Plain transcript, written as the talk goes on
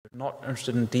not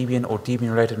interested in Debian or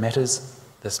Debian-related matters,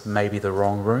 this may be the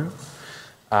wrong room.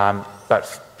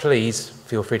 But please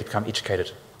feel free to become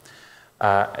educated.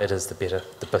 It is the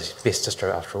best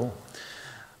distro after all.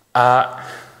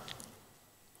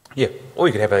 Yeah, or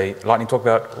you could have a lightning talk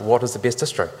about what is the best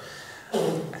distro.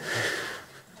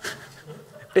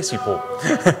 Bless you, Paul.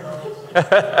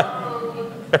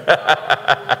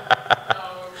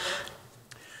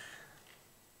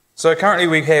 So currently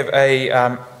we have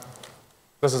a,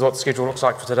 this is what the schedule looks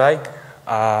like for today.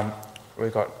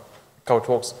 We've got a couple of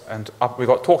talks, and we've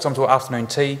got talks until afternoon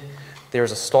tea. There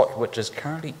is a slot which is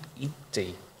currently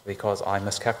empty because I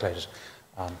miscalculated.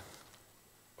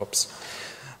 Oops.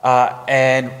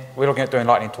 And we're looking at doing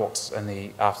lightning talks in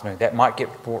the afternoon. That might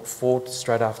get brought forward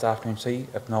straight after afternoon tea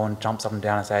if no one jumps up and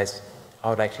down and says, I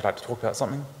would actually like to talk about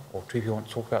something, or two people want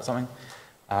to talk about something.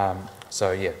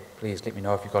 So yeah, please let me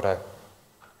know if you've got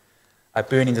a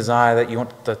burning desire that you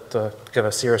want to give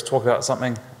a serious talk about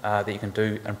something that you can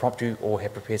do impromptu or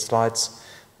have prepared slides.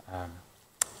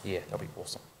 Yeah, that'll be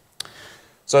awesome.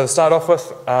 So to start off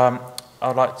with,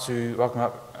 I'd like to welcome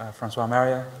up Francois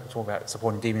Marier to talk about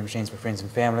supporting Debian machines for friends and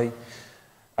family.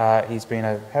 He's been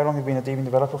how long have you been a Debian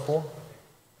developer for?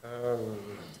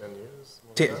 10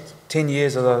 years. 10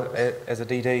 years as a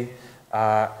DD.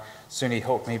 Certainly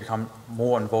helped me become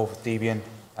more involved with Debian.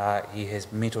 He has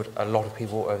mentored a lot of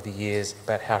people over the years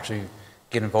about how to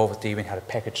get involved with Debian, how to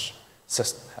package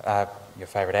your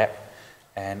favourite app,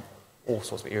 and all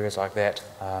sorts of areas like that.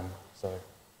 So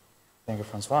thank you,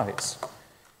 Francois. Let's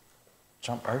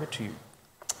jump over to you.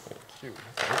 Thank you.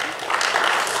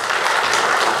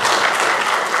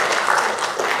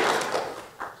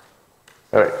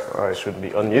 All right, I should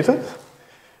be unmuted.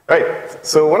 All right,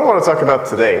 so what I want to talk about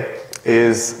today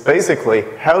is basically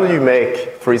how do you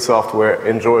make free software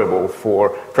enjoyable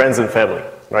for friends and family,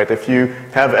 right? If you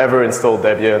have ever installed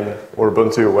Debian or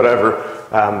Ubuntu or whatever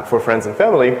for friends and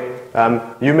family,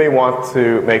 you may want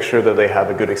to make sure that they have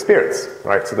a good experience,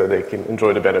 right? So that they can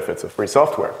enjoy the benefits of free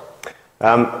software.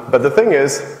 But the thing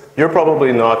is, you're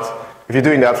probably not, if you're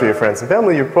doing that for your friends and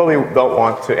family, you probably don't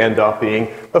want to end up being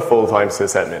a full-time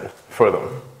sysadmin for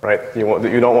them, right?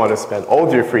 You don't want to spend all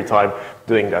of your free time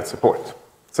doing that support.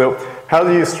 So how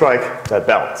do you strike that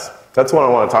balance? That's what I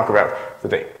want to talk about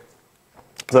today.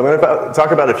 So I'm going to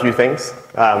talk about a few things.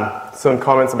 Some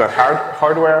comments about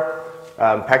hardware,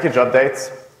 package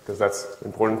updates, because that's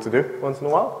important to do once in a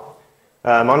while,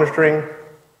 monitoring,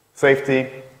 safety,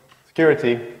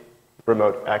 security,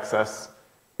 remote access,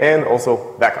 and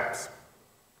also backups.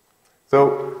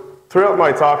 So throughout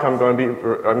my talk, I'm going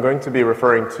to be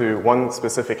referring to one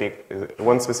specific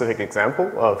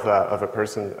example of a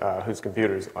person whose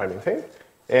computers I maintain.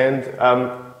 And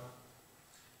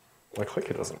my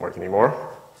clicker doesn't work anymore.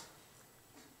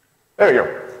 There we go.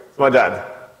 It's my dad.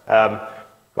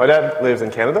 My dad lives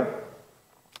in Canada.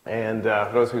 And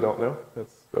for those who don't know,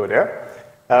 that's over there.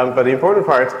 But the important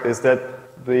part is that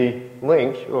the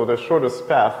link, or the shortest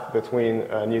path between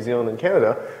New Zealand and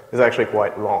Canada, is actually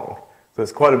quite long. So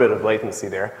there's quite a bit of latency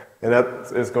there, and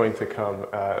that is going to come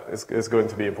is going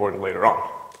to be important later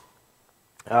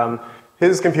on.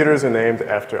 His computers are named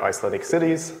after Icelandic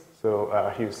cities. So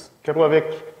he's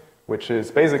Keflavik, which is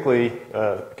basically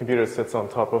a computer that sits on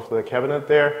top of the cabinet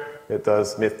there. It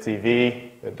does Myth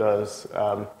TV. It does.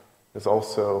 There's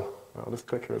also this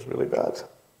clicker is really bad.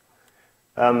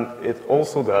 It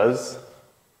also does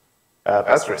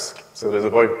Asterisk. So there's a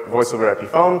voice over IP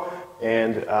phone,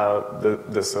 and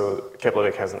so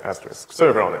Keflavik has an Asterisk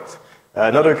server on it.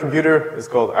 Another computer is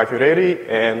called Akureyri,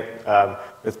 and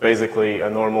it's basically a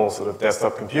normal sort of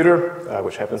desktop computer,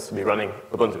 which happens to be running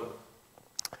Ubuntu.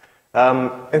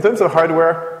 In terms of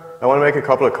hardware, I want to make a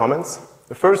couple of comments.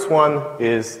 The first one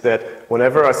is that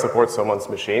whenever I support someone's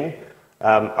machine,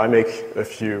 I make a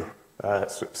few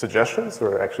suggestions,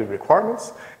 or actually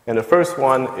requirements. And the first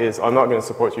one is I'm not going to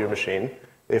support your machine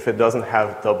if it doesn't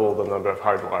have double the number of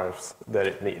hard drives that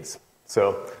it needs.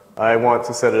 So I want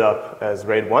to set it up as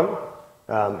RAID 1.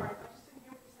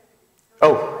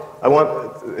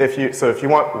 If you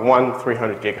want one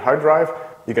 300 gig hard drive,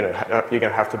 you're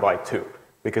gonna have to buy two,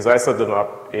 because I set them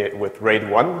up with RAID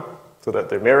 1 so that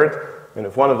they're mirrored. And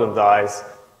if one of them dies,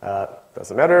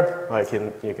 doesn't matter.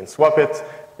 You can swap it,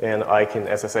 and I can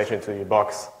SSH into your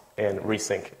box and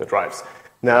resync the drives.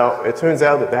 Now, it turns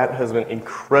out that that has been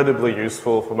incredibly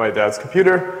useful for my dad's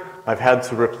computer. I've had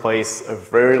to replace a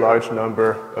very large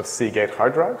number of Seagate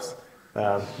hard drives.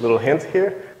 Little hint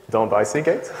here, don't buy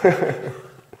Seagate.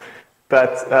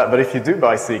 But if you do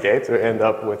buy Seagate or end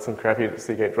up with some crappy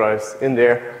Seagate drives in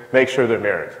there, make sure they're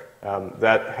mirrored.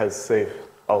 That has saved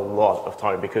a lot of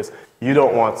time, because you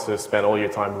don't want to spend all your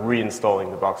time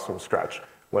reinstalling the box from scratch.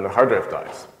 when a hard drive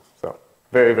dies. So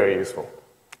very, very useful.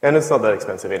 And it's not that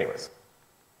expensive anyways.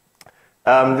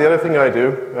 The other thing I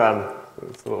do,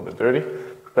 it's a little bit dirty,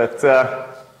 but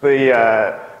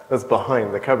that's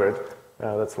behind the cupboard.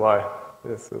 That's why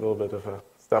there's a little bit of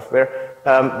stuff there.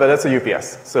 But that's a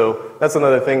UPS. So that's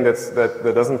another thing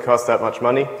that doesn't cost that much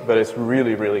money, but it's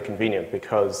really, really convenient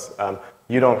because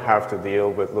you don't have to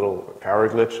deal with little power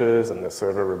glitches and the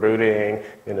server rebooting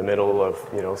in the middle of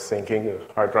syncing the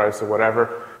hard drives or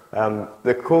whatever.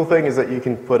 The cool thing is that you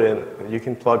can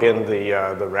plug in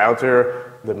the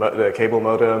router, the cable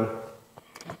modem,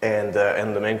 and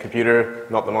the main computer,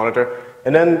 not the monitor,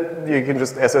 and then you can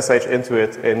just SSH into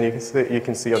it, and you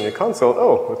can see on your console,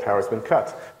 oh, the power's been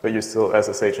cut, but you're still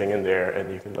SSHing in there,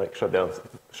 and you can like shut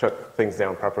things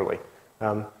down properly.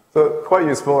 So quite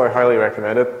useful. I highly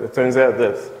recommend it. It turns out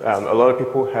that a lot of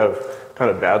people have kind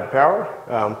of bad power.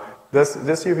 This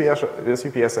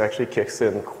UPS actually kicks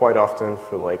in quite often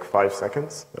for like 5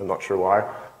 seconds. I'm not sure why,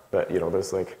 but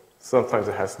there's like sometimes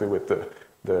it has to do with the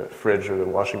fridge or the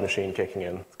washing machine kicking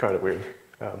in. It's kind of weird.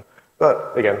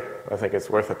 But again, I think it's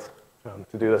worth it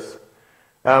to do this.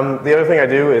 The other thing I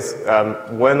do is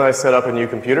when I set up a new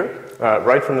computer,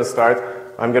 right from the start,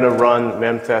 I'm going to run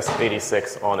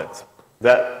memtest86 on it.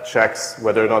 That checks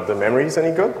whether or not the memory is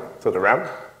any good, so the RAM.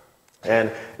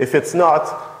 And if it's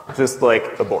not, just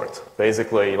like abort.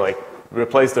 Basically, like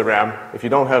replace the RAM. If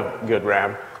you don't have good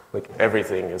RAM, like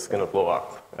everything is going to blow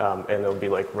up. And it'll be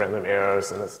like random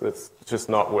errors, and it's just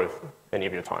not worth any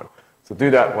of your time. So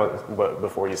do that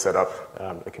before you set up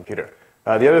the computer.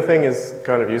 The other thing is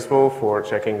kind of useful for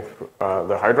checking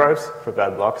the hard drives for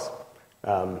bad blocks.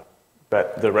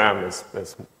 But the RAM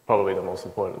is probably the most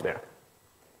important there.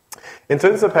 In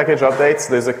terms of package updates,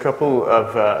 there's a couple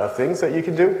of things that you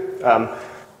can do.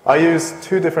 I use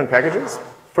 2 different packages.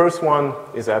 First one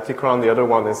is aptcron, the other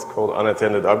one is called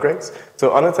unattended upgrades.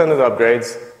 So unattended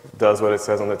upgrades does what it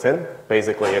says on the tin.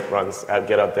 Basically, it runs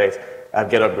apt-get update,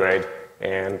 apt-get upgrade,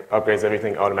 and upgrades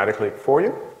everything automatically for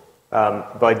you.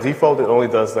 By default, it only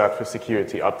does that for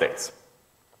security updates,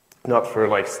 not for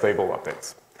like stable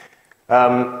updates.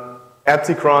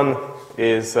 aptcron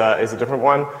is a different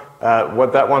one.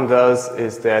 What that one does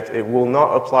is that it will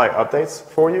not apply updates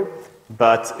for you,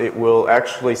 but it will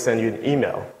actually send you an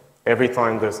email every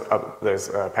time there's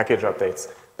package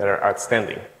updates that are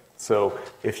outstanding. So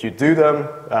if you do them,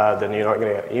 then you're not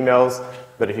going to get emails,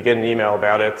 but if you get an email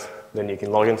about it, then you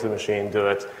can log into the machine, do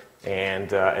it, and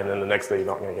then the next day you're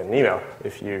not going to get an email.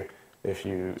 If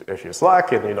you're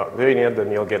Slack and you're not doing it,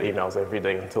 then you'll get emails every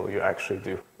day until you actually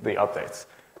do the updates.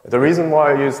 The reason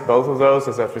why I use both of those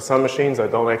is that for some machines, I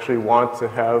don't actually want to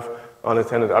have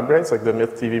unattended upgrades, like the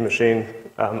MythTV machine.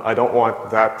 I don't want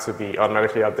that to be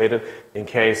automatically updated in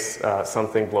case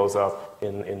something blows up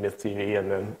in MythTV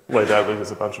and then later I lose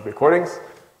a bunch of recordings.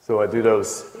 So I do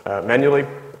those manually,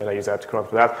 and I use aptcron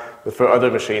for that. But for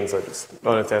other machines, I just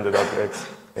unattended upgrades.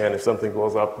 And if something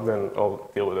blows up, then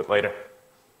I'll deal with it later.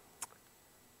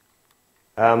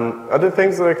 Other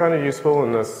things that are kind of useful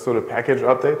in this sort of package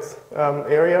updates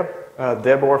area,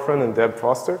 deborphan and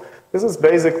debfoster. This is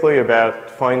basically about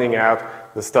finding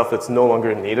out the stuff that's no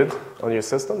longer needed on your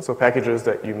system. So packages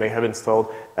that you may have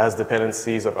installed as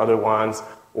dependencies of other ones,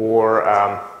 or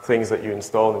things that you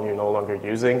installed and you're no longer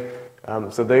using.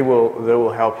 So they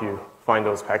will help you find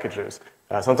those packages.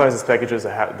 Sometimes it's packages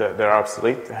that are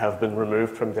obsolete, have been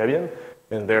removed from Debian,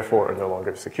 and therefore are no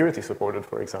longer security supported,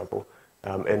 for example.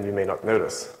 And you may not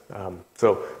notice.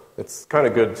 So it's kind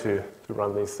of good to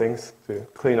run these things to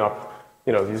clean up.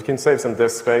 You can save some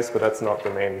disk space, but that's not the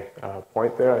main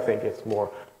point there. I think it's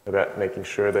more about making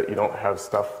sure that you don't have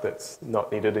stuff that's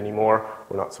not needed anymore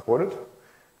or not supported.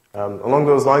 Along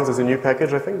those lines, there's a new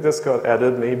package. I think this got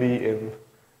added maybe in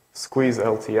Squeeze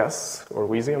LTS or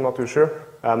Wheezy, I'm not too sure.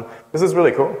 This is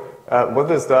really cool. What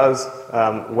this does,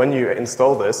 when you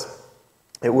install this,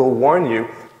 it will warn you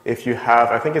if you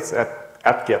have, I think it's at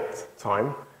apt-get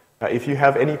time, if you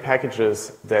have any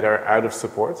packages that are out of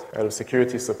support, out of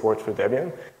security support for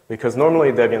Debian, because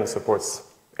normally Debian supports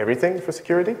everything for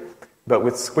security, but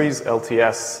with Squeeze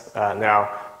LTS now,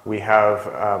 we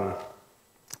have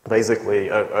basically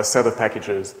a set of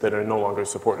packages that are no longer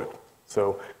supported.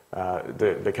 So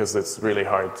because it's really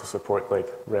hard to support like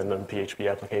random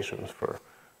PHP applications for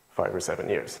 5 or 7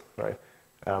 years, right?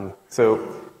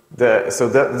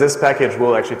 This package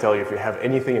will actually tell you if you have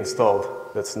anything installed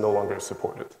that's no longer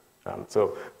supported.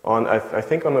 I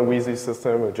think on the Wheezy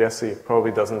system or Jesse, it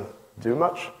probably doesn't do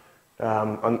much,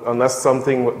 unless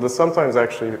sometimes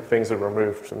actually things are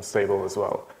removed from stable as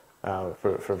well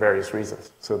for various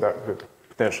reasons. So that could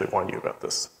potentially warn you about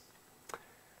this.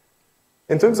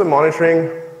 In terms of monitoring,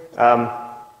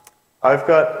 I've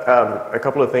got a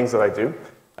couple of things that I do.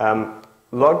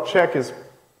 Log check is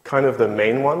kind of the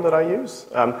main one that I use.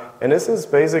 And this is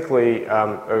basically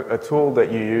a tool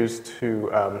that you use to,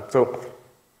 so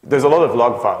there's a lot of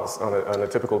log files on a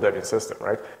typical Debian system,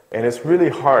 right? And it's really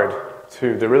hard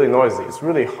they're really noisy. It's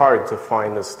really hard to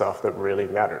find the stuff that really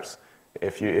matters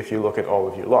if you look at all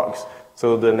of your logs.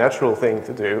 So the natural thing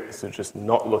to do is to just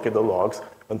not look at the logs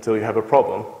until you have a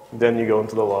problem. Then you go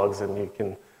into the logs and you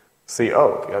can see,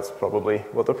 oh, that's probably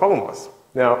what the problem was.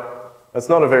 Now, that's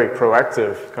not a very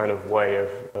proactive kind of way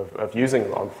of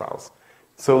using log files.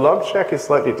 So log check is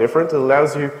slightly different. It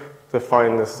allows you to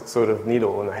find this sort of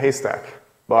needle in a haystack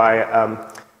by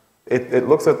it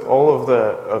looks at all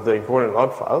of the important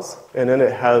log files, and then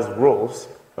it has rules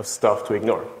of stuff to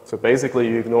ignore. So basically,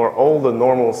 you ignore all the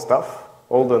normal stuff,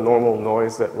 all the normal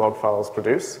noise that log files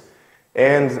produce,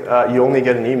 and you only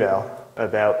get an email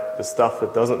about the stuff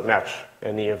that doesn't match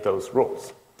any of those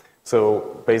rules.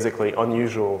 So basically,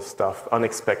 unusual stuff,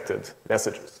 unexpected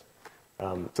messages.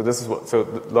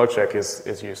 So log check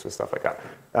is used for stuff like that.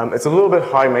 It's a little bit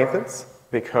high maintenance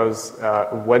because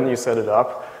when you set it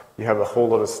up, you have a whole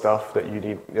lot of stuff that you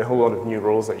need, a whole lot of new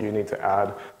rules that you need to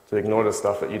add to ignore the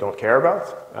stuff that you don't care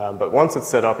about. But once it's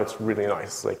set up, it's really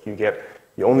nice. Like you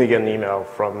only get an email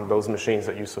from those machines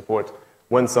that you support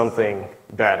when something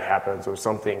bad happens or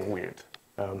something weird.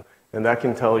 And that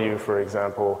can tell you, for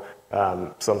example,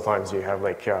 sometimes you have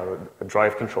like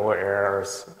drive controller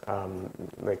errors,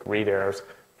 like read errors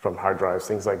from hard drives,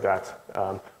 things like that,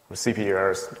 or CPU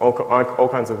errors, all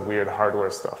kinds of weird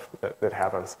hardware stuff that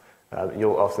happens.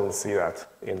 You'll often see that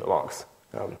in the logs.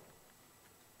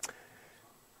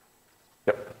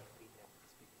 Yep.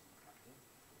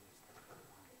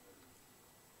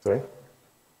 Sorry?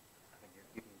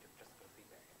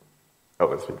 Oh,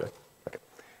 that's feedback. Okay.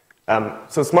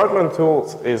 So Smart Run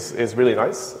Tools is really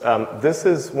nice. This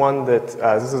is one that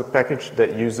this is a package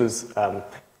that uses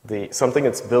something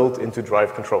that's built into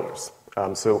drive controllers.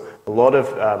 So a lot of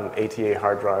ATA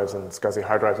hard drives and SCSI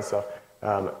hard drives and stuff.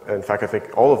 In fact, I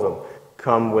think all of them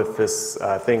come with this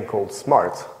thing called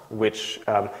Smart, which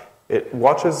it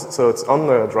watches, so it's on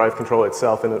the drive controller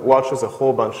itself, and it watches a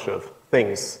whole bunch of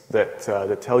things that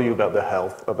tell you about the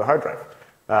health of the hard drive.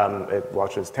 It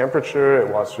watches temperature,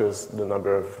 it watches the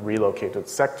number of relocated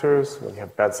sectors, when you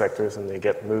have bad sectors and they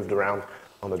get moved around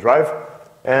on the drive,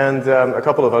 and a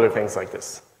couple of other things like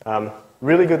this.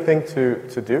 Really good thing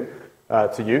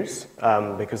to use,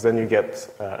 because then you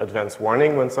get advance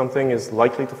warning when something is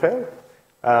likely to fail.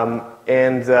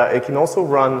 And it can also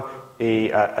run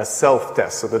a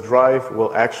self-test. So the drive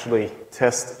will actually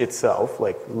test itself,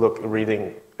 like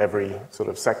reading every sort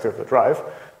of sector of the drive.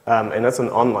 And that's an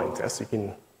online test. You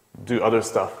can do other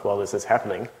stuff while this is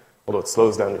happening, although it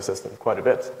slows down your system quite a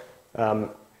bit. And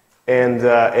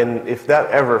if that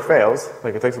ever fails,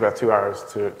 like it takes about 2 hours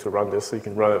to run this, so you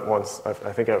can run it once.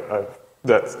 I think I've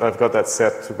got that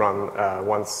set to run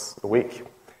once a week.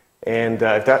 And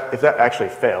if that actually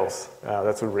fails,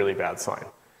 that's a really bad sign.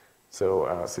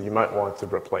 So you might want to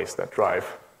replace that drive.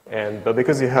 But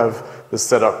because you have this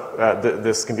setup,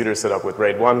 this computer set up with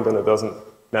RAID 1, then it doesn't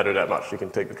matter that much. You can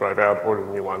take the drive out, order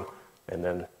a new one, and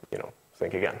then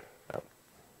think again.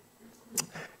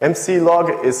 MC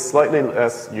log is slightly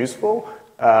less useful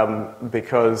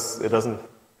because it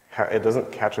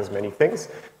doesn't catch as many things.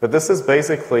 But this is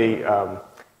basically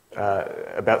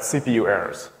about CPU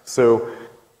errors. So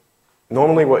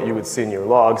normally what you would see in your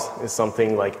logs is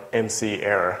something like MC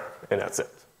error, and that's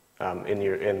it.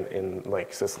 In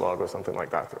like syslog or something like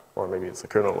that, or maybe it's a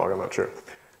kernel log, I'm not sure.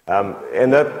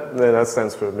 And that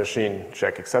stands for machine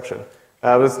check exception.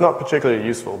 But it's not particularly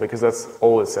useful because that's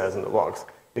all it says in the logs.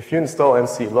 If you install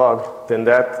MC log, then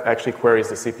that actually queries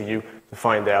the CPU to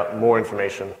find out more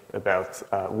information about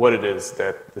what it is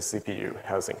that the CPU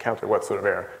has encountered, what sort of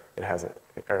error it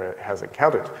has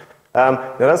encountered.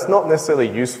 Now that's not necessarily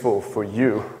useful for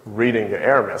you reading the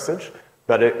error message,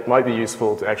 but it might be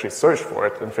useful to actually search for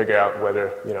it and figure out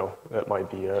whether that might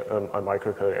be a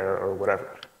microcode error or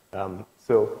whatever.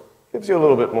 So it gives you a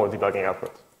little bit more debugging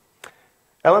output.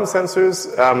 LM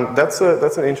sensors,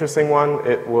 that's an interesting one.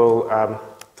 It will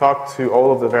talk to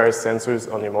all of the various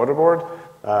sensors on your motherboard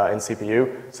and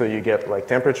CPU. So you get like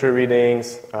temperature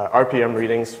readings, RPM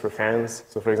readings for fans.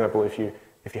 So for example, if you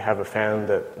have a fan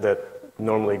that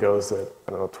normally goes at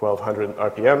 1200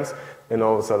 RPMs, and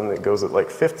all of a sudden it goes at like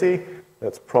 50,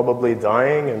 that's probably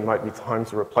dying and might be time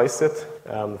to replace it.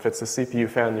 If it's a CPU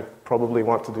fan, you probably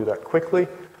want to do that quickly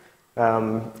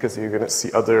because you're going to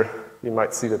see you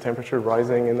might see the temperature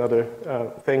rising in other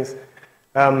things.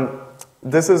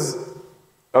 This is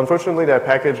Unfortunately, that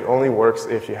package only works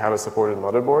if you have a supported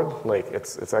motherboard. Like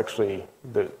it's actually,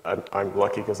 I'm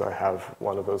lucky because I have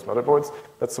one of those motherboards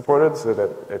that's supported, so that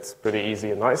it's pretty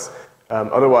easy and nice.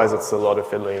 Otherwise, it's a lot of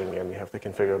fiddling, and you have to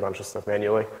configure a bunch of stuff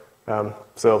manually.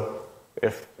 So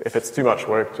if it's too much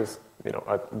work, just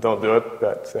don't do it.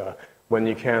 But when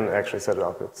you can actually set it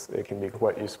up, it can be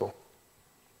quite useful.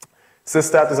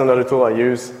 Systat is another tool I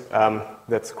use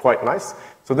that's quite nice.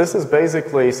 So this is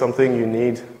basically something you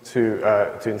need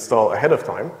to install ahead of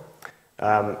time.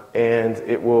 And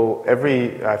it will,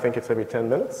 I think it's every 10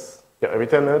 minutes. Yeah, every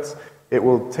 10 minutes, it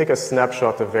will take a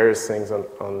snapshot of various things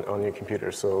on your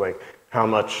computer. So like how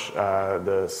much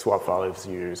the swap file is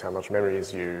used, how much memory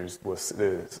is used,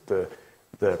 the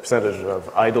percentage of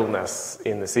idleness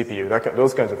in the CPU,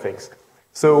 those kinds of things.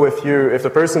 So if the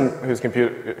person whose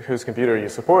computer you're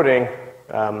supporting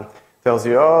tells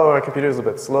you, oh, our computer is a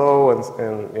bit slow, and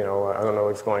I don't know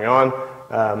what's going on.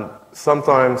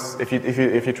 Sometimes, if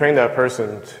you train that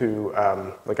person to,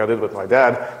 like I did with my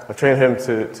dad, I've trained him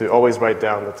to always write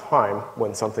down the time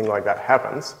when something like that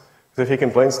happens. So if he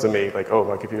complains to me, like, oh,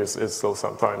 my computer is slow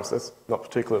sometimes, that's not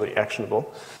particularly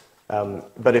actionable.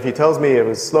 But if he tells me it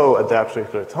was slow at that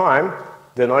particular time,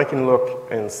 then I can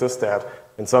look in Systat,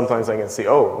 and sometimes I can see,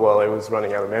 oh, well, it was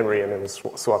running out of memory and it was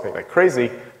swapping like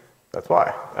crazy. That's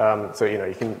why. So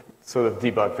you can sort of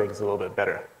debug things a little bit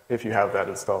better if you have that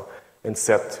installed and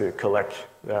set to collect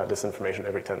this information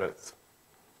every 10 minutes.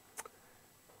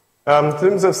 In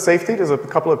terms of safety, there's a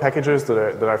couple of packages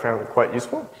that I found quite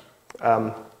useful.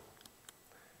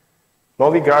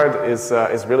 Multiguard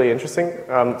is really interesting.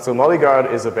 So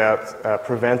Multiguard is about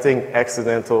preventing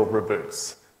accidental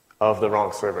reboots of the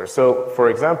wrong server. So, for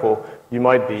example, you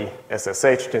might be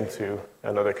SSH'd into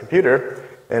another computer,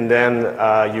 and then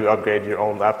you upgrade your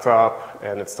own laptop,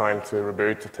 and it's time to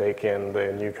reboot to take in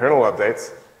the new kernel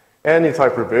updates. And you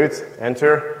type reboot,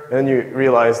 enter, and then you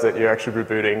realize that you're actually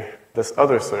rebooting this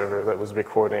other server that was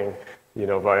recording, via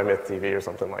MidTV or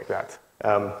something like that.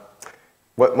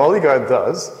 What Multiguard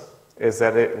does is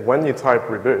that when you type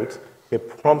reboot,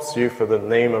 it prompts you for the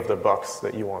name of the box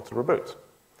that you want to reboot.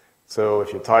 So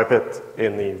if you type it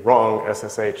in the wrong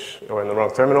SSH or in the wrong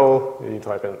terminal, you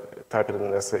type it in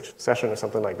an SSH session or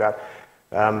something like that,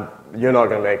 you're not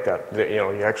going to make that.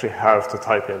 You actually have to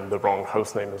type in the wrong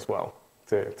host name as well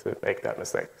to make that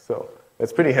mistake. So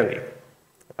it's pretty handy.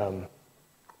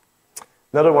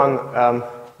 Another one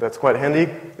that's quite handy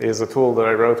is a tool that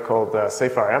I wrote called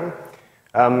SafeRM.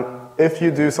 If you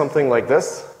do something like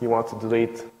this, you want to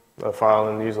delete a file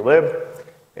in user lib,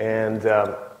 and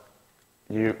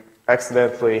you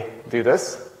accidentally do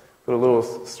this, put a little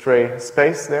stray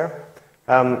space there,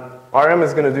 RM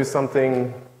is going to do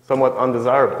something somewhat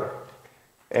undesirable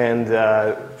and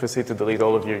proceed to delete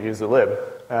all of your user lib.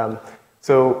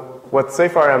 So what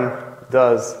SafeRM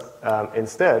does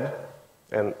instead,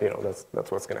 and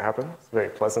that's what's going to happen, it's a very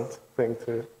pleasant thing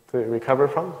to recover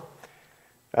from.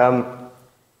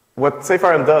 What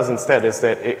SafeRM does instead is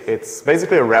that it's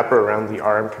basically a wrapper around the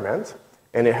RM command,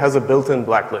 and it has a built-in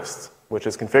blacklist, which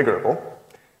is configurable.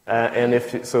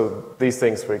 So these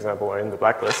things, for example, are in the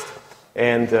blacklist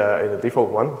and in the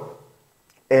default one.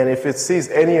 And if it sees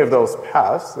any of those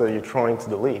paths that you're trying to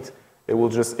delete, it will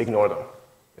just ignore them.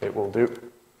 It will do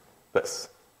this.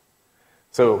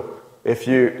 So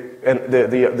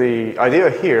the idea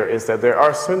here is that there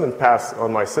are certain paths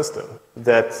on my system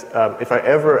that if I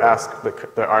ever ask the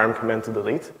RM command to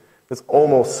delete, it's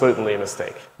almost certainly a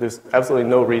mistake. There's absolutely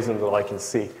no reason that I can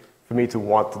see for me to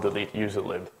want to delete user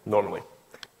lib normally.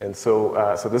 And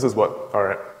so this is what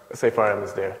our SafeRM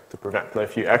is there to prevent. Now,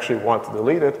 if you actually want to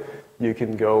delete it, you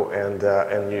can go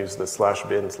and use the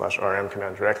 /bin/rm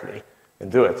command directly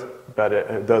and do it. But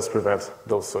it does prevent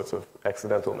those sorts of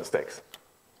accidental mistakes.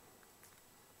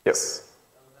 Yes?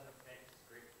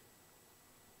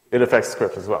 It affects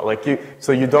script as well.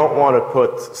 So you don't want to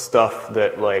put stuff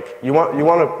that you want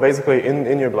to basically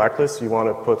in your blacklist, you want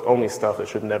to put only stuff that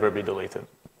should never be deleted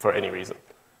for any reason.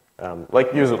 Like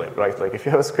userlib, right? Like if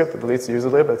you have a script that deletes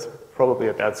userlib, it's probably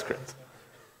a bad script.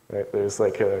 Right? There's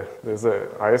a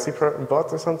IRC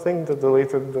bot or something that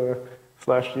deleted the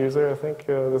 /user, I think.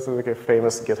 This is like a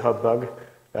famous GitHub bug.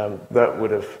 That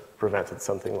would have prevented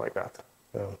something like that.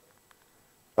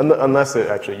 Unless it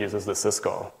actually uses the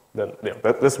syscall, then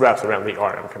this wraps around the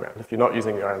RM command. If you're not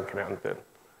using the RM command, then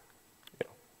it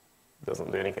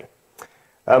doesn't do anything.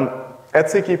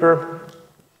 Etsy Keeper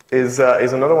is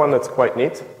another one that's quite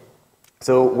neat.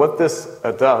 So what this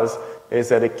does is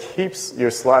that it keeps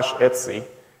your /etc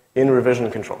in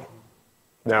revision control.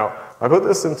 Now, I put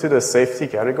this into the safety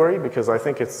category because I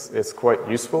think it's quite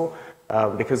useful.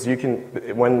 because you can,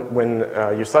 when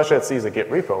your /etc sees a Git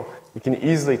repo, you can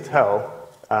easily tell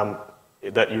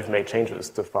that you've made changes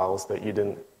to files that you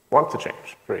didn't want to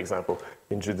change. For example,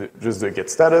 you can just do git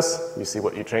status, you see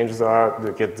what your changes are,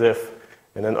 do git diff,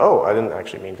 and then, oh, I didn't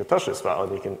actually mean to touch this file,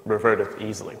 and you can revert it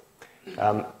easily.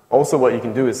 Also, what you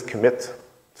can do is commit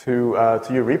to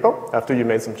your repo after you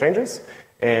made some changes,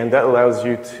 and that allows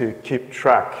you to keep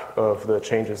track of the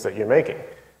changes that you're making.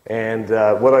 And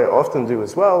what I often do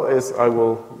as well is I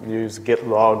will use git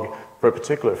log for a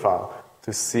particular file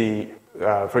to see,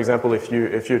 for example, if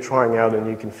you're trying out a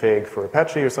new config for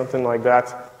Apache or something like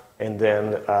that, and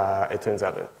then it turns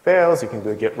out it fails, you can do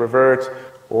a git revert,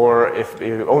 or if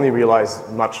you only realize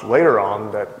much later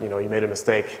on that you made a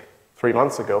mistake 3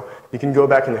 months ago, you can go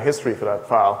back in the history for that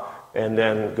file and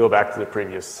then go back to the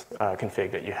previous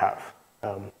config that you have.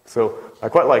 So I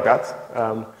quite like that.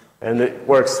 And it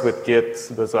works with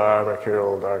Git, Bazaar,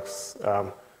 Mercurial, Darks,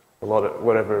 a lot of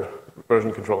whatever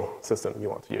version control system you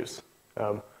want to use.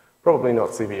 Probably not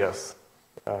CVS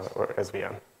or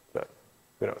SVN, but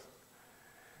who knows.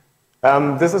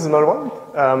 This is another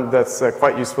one that's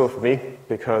quite useful for me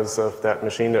because of that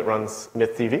machine that runs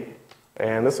MythTV.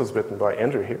 And this was written by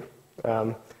Andrew here.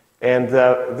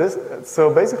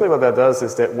 So basically what that does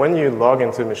is that when you log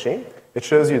into a machine, it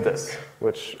shows you this,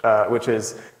 which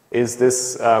is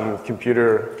this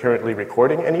computer currently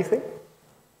recording anything?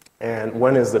 And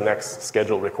when is the next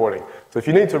scheduled recording? So if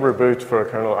you need to reboot for a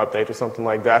kernel update or something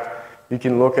like that, you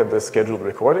can look at the scheduled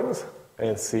recordings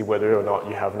and see whether or not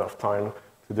you have enough time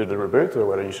to do the reboot or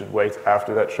whether you should wait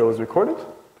after that show is recorded.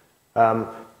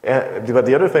 But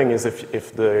the other thing is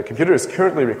if the computer is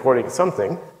currently recording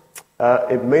something,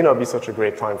 it may not be such a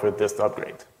great time for a disk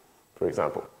upgrade, for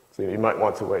example. So you might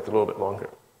want to wait a little bit longer.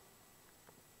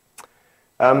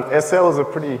 SL is a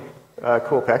pretty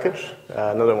cool package,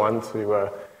 another one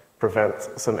to prevent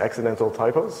some accidental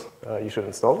typos. You should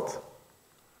install it.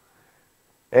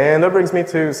 And that brings me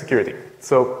to security.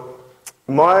 So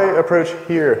my approach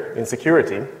here in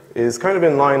security is kind of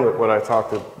in line with what I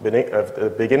talked at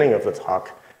the beginning of the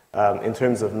talk in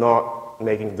terms of not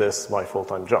making this my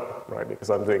full-time job, right? Because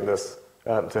I'm doing this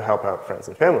to help out friends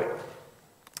and family.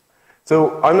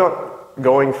 So I'm not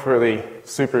going for the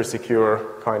super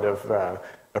secure kind of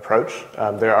approach.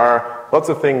 There are lots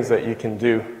of things that you can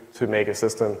do to make a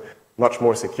system much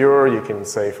more secure. You can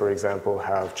say, for example,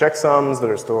 have checksums that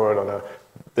are stored on a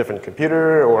different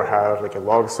computer, or have like a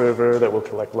log server that will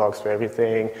collect logs for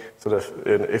everything, so that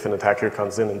if an attacker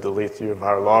comes in and deletes your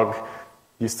var log,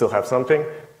 you still have something.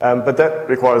 But that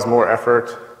requires more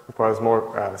effort, requires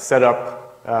more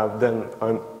setup than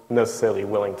I'm necessarily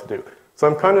willing to do. So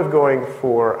I'm kind of going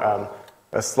for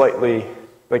a slightly,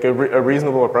 like a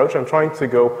reasonable approach. I'm trying to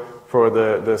go for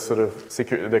the sort of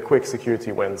the quick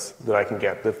security wins that I can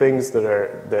get. The things that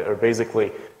are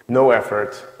basically no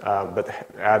effort, but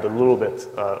add a little bit,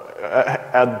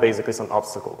 add basically some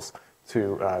obstacles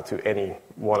to any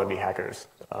wannabe hackers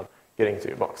getting to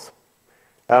your box.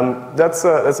 That's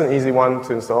an easy one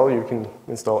to install. You can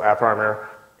install AppArmor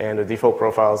and the default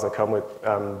profiles that come with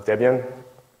Debian.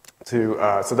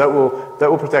 So that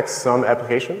will protect some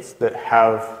applications that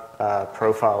have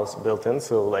profiles built in.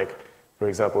 So like, for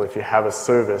example, if you have a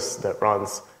service that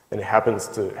runs and it happens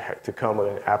to come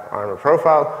with an AppArmor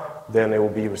profile, then it will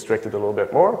be restricted a little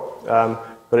bit more.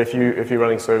 But if you're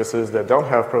running services that don't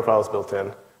have profiles built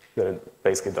in, then it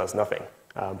basically does nothing.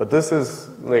 But this is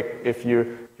like, if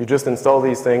you just install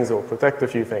these things, it will protect a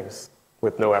few things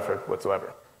with no effort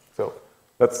whatsoever. So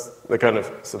that's the kind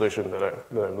of solution that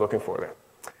I'm looking for there.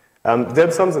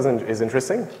 Debsums is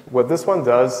interesting. What this one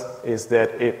does is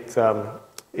that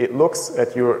it looks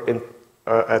at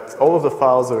at all of the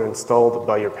files that are installed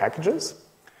by your packages,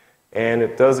 and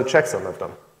it does a checksum of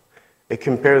them. It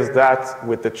compares that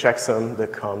with the checksum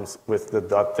that comes with the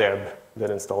 .deb that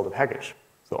installed the package.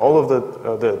 So all of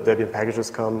the Debian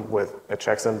packages come with a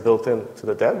checksum built into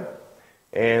the deb,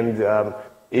 and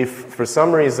if for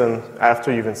some reason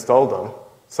after you've installed them,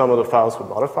 some of the files were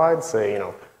modified, say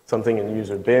something in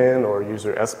user bin or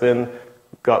user sbin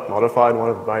got modified, one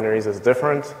of the binaries is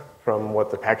different from what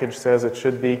the package says it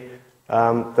should be,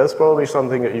 that's probably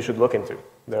something that you should look into.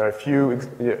 There are a few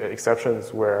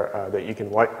exceptions where that you can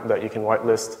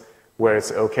whitelist where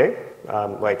it's okay.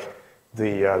 Like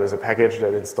there's a package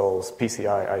that installs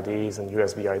PCI IDs and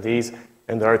USB IDs,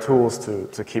 and there are tools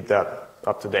to keep that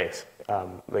up to date.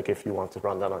 Like if you want to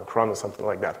run that on cron or something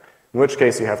like that. In which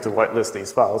case you have to whitelist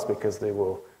these files because they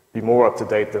will be more up to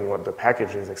date than what the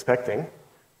package is expecting.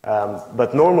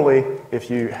 But normally, if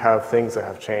you have things that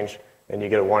have changed and you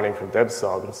get a warning from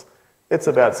debsums, it's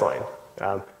a bad sign.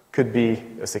 could be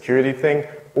a security thing,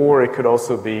 or it could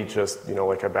also be just,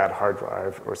 like a bad hard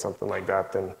drive or something like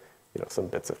that, and, some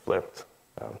bits have flipped.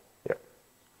 Yeah.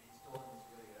 Installing is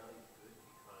really early good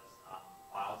because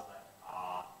files that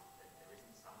there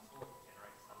isn't some sort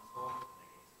generate some sort and they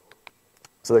get installed.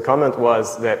 So the comment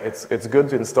was that it's good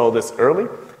to install this early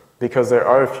because there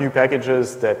are a few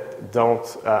packages that don't,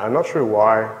 I'm not sure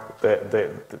why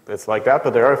it's like that,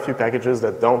 but there are a few packages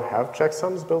that don't have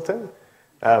checksums built in.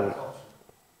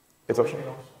 It's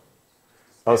optional.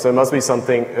 Oh, so it must be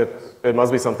something. It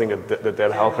must be something that the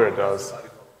deb helper does.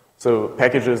 So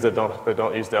packages that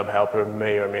don't use deb helper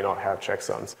may or may not have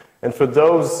checksums. And for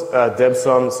those, deb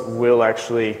sums will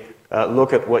actually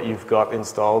look at what you've got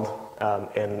installed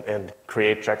and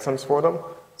create checksums for them.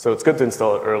 So it's good to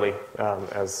install it early,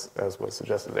 as was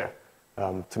suggested there,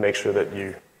 to make sure that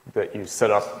you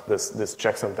set up this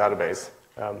checksum database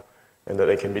and that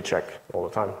it can be checked all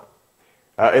the time.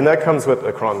 And that comes with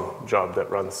a cron job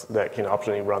that can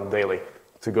optionally run daily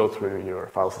to go through your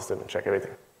file system and check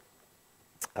everything.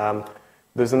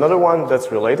 There's another one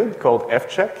that's related called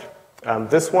fcheck.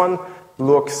 This one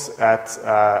looks at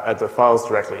the files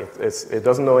directly. It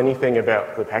doesn't know anything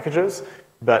about the packages,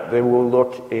 but it will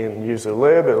look in user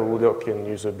lib, it will look in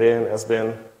user bin,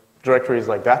 sbin, directories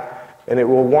like that, and it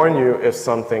will warn you if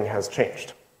something has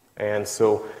changed. And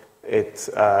so it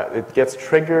gets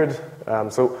triggered.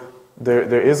 So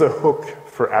there is a hook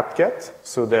for apt-get,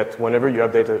 so that whenever you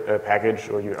update a package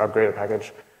or you upgrade a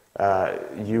package,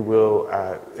 it will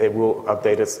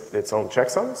update its own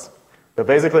checksums. But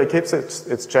basically, it keeps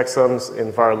its checksums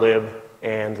in var lib,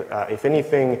 and if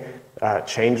anything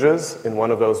changes in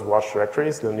one of those watch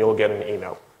directories, then you'll get an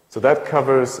email. So that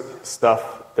covers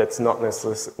stuff that's not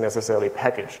necessarily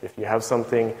packaged. If you have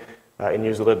something in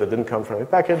user lib that didn't come from a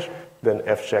package, then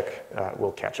fcheck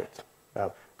will catch it.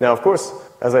 Now, of course,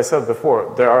 as I said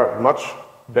before, there are much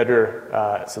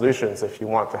better solutions if you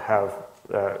want to have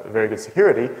very good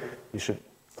security. You should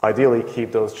ideally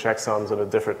keep those checksums on the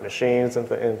different machines and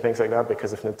things like that,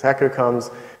 because if an attacker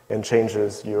comes and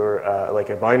changes your like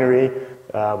a binary,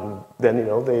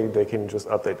 then they can just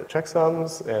update the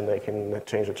checksums and they can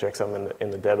change the checksum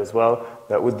in the deb as well.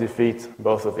 That would defeat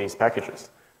both of these packages.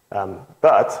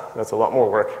 But that's a lot more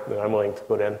work than I'm willing to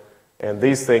put in, and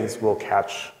these things will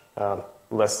catch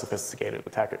less sophisticated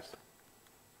attackers.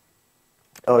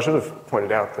 Oh, I should have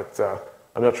pointed out that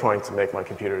I'm not trying to make my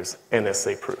computers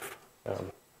NSA proof,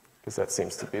 because that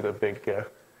seems to be the big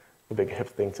hip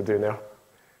thing to do now.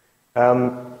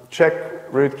 Check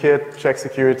rootkit, check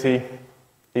security,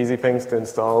 easy things to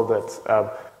install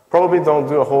that probably don't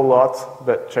do a whole lot,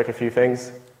 but check a few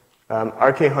things.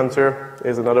 RKHunter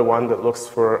is another one that looks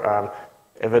for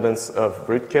evidence of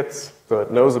rootkits. So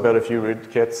it knows about a few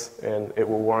rootkits, and it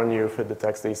will warn you if it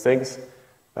detects these things.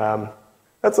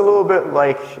 That's a little bit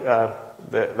like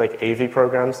AV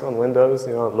programs on Windows.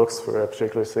 It looks for a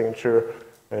particular signature,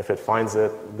 and if it finds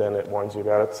it, then it warns you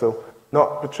about it. So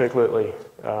not particularly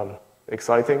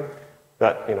exciting,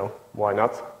 but why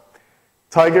not?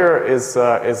 Tiger is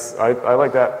I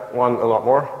like that one a lot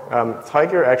more.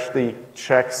 Tiger actually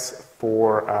checks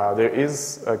for, there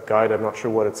is a guide, I'm not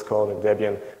sure what it's called in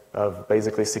Debian, of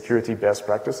basically security best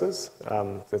practices.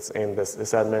 It's in this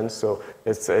admin, so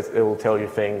it will tell you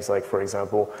things like, for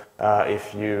example,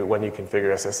 when you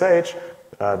configure SSH,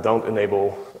 don't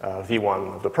enable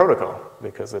v1 of the protocol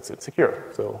because it's insecure,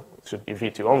 so it should be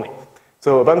v2 only.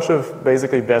 So a bunch of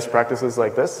basically best practices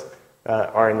like this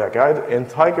are in that guide, and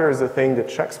Tiger is a thing that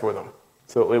checks for them.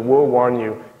 So it will warn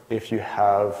you if you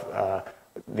have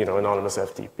anonymous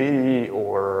FTP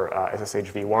or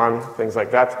SSH v1, things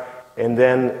like that, and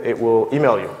then it will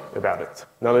email you about it.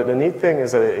 Now, the neat thing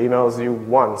is that it emails you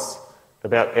once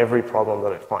about every problem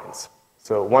that it finds.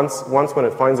 So once when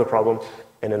it finds a problem,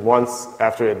 and then once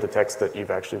after it detects that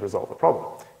you've actually resolved the problem.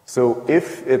 So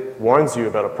if it warns you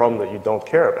about a problem that you don't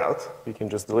care about, you can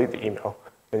just delete the email,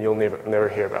 and you'll never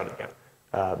hear about it again.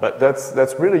 But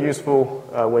that's really useful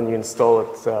when you install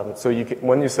it. So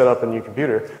when you set up a new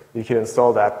computer, you can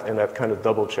install that, and that kind of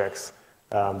double checks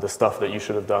the stuff that you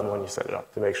should have done when you set it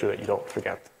up to make sure that you don't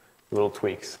forget little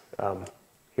tweaks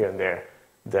here and there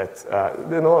that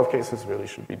in a lot of cases really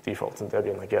should be default in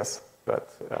Debian, I guess.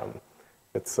 But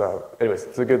anyways,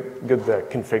 it's a good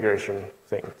configuration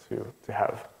thing to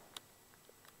have.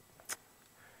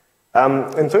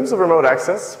 In terms of remote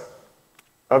access,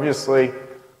 obviously,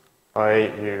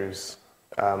 I use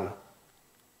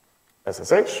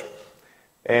SSH,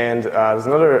 and there's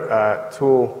another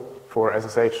tool for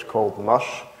SSH called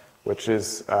Mush, which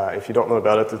is, if you don't know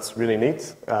about it, it's really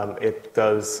neat. It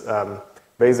does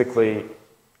basically,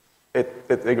 it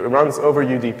runs over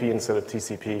UDP instead of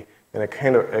TCP, and it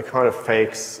kind of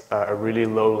fakes a really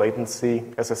low latency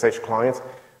SSH client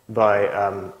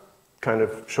by kind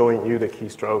of showing you the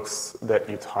keystrokes that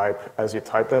you type as you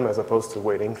type them, as opposed to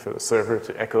waiting for the server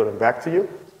to echo them back to you.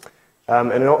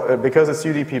 Because it's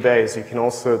UDP based, you can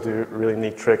also do really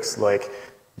neat tricks like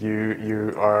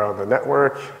you are on the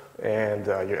network and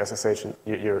your SSH,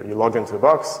 you log into a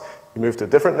box, you move to a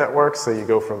different network, so you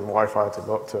go from Wi-Fi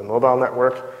to a mobile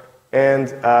network, and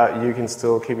you can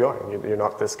still keep going. You're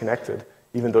not disconnected,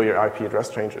 even though your IP address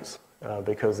changes,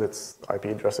 because it's IP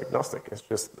address agnostic. It's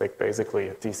just like basically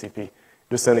a TCP.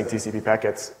 You're sending TCP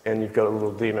packets, and you've got a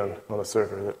little daemon on the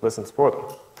server that listens for them.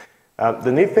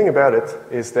 The neat thing about it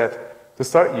is that to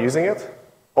start using it,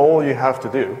 all you have to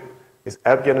do is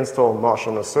apt-get install mosh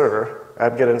on the server,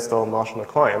 apt-get install mosh on the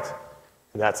client,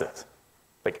 and that's it.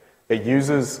 Like, it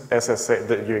uses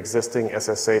your existing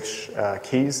SSH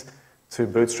keys to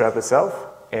bootstrap itself,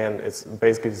 and it's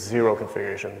basically zero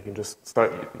configuration. You can just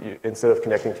start, instead of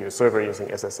connecting to your server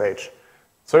using SSH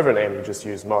server name, you just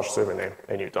use mosh server name,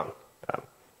 and you're done.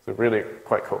 So really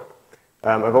quite cool.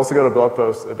 I've also got a blog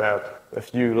post about a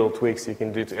few little tweaks you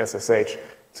can do to SSH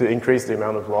to increase the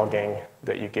amount of logging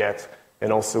that you get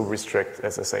and also restrict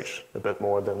SSH a bit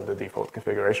more than the default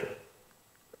configuration.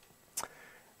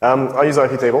 I use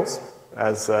IP tables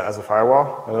as a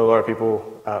firewall. I know a lot of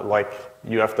people like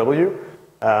UFW.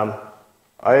 I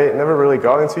never really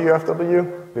got into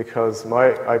UFW because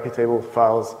my IP table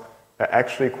files are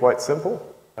actually quite simple.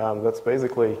 That's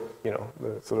basically,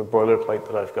 the sort of boilerplate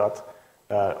that I've got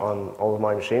on all of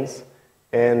my machines.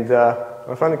 And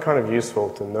I find it kind of useful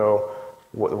to know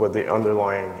what the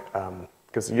underlying,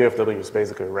 because UFW is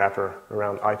basically a wrapper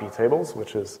around IP tables,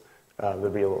 which is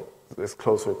is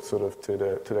closer sort of to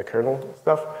the kernel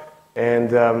stuff.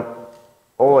 And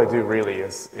all I do really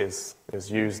is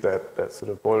use that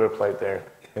sort of boilerplate there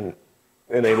and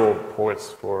enable ports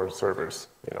for servers.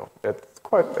 It's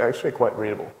actually quite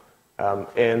readable.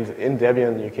 And in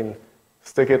Debian, you can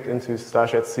stick it into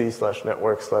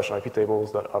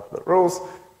 /etc/network/iptables.up.roles,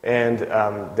 and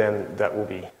then that will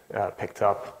be picked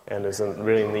up. And there's a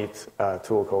really neat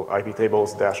tool called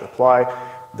iptables-apply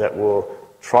that will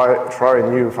try a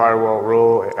new firewall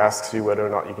rule. It asks you whether or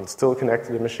not you can still connect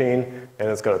to the machine, and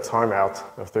it's got a timeout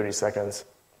of 30 seconds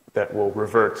that will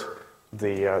revert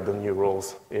the new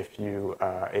rules if you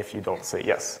don't say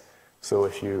yes. So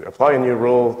if you apply a new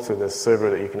rule to the server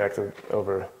that you connected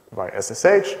over by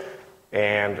SSH,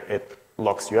 and it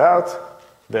locks you out,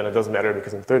 then it doesn't matter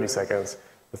because in 30 seconds,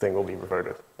 the thing will be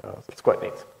reverted. So it's quite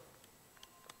neat.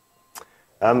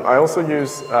 I also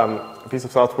use a piece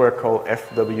of software called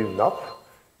FWNOP,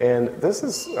 and this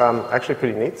is actually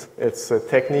pretty neat. It's a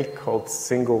technique called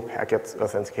single packet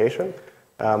authentication.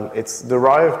 It's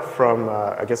derived from,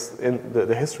 I guess,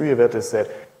 the history of it is that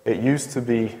it used to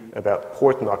be about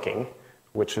port knocking,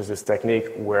 which is this technique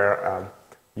where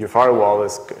your firewall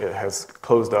has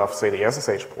closed off, say, the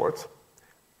SSH port.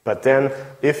 But then,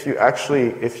 if you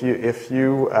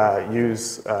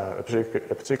use a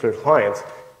particular client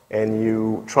and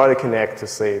you try to connect to,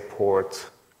 say, port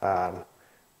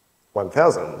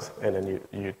 1000, and then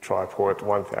you try port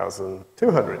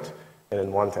 1200, and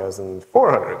then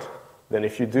 1400, then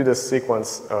if you do this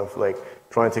sequence of like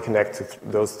trying to connect to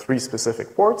those three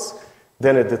specific ports,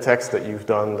 then it detects that you've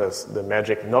done the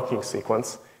magic knocking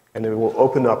sequence, and it will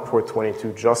open up port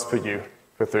 22 just for you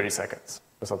for 30 seconds,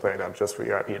 or something like that, just for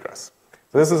your IP address.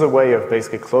 So this is a way of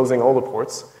basically closing all the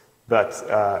ports, but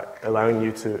allowing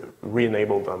you to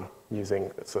re-enable them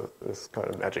using this kind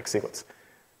of magic sequence.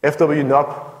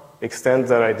 FWNOP extends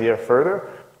that idea further,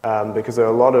 because there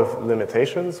are a lot of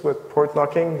limitations with port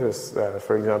knocking. There's,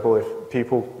 for example, if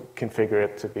people configure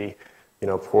it to be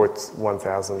ports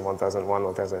 1000, 1001,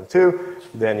 1002,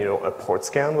 then a port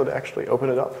scan would actually open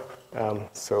it up.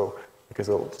 Because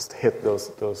it'll just hit those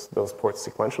ports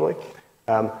sequentially.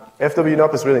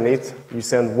 FWNOP is really neat. You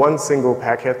send one single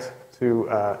packet to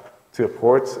a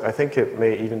port. I think it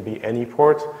may even be any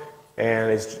port.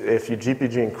 And if you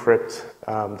GPG encrypt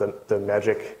the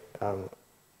magic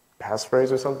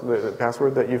passphrase or something, the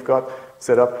password that you've got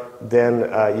set up, then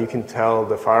you can tell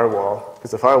the firewall,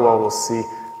 because the firewall will see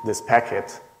this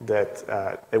packet that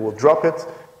it will drop it,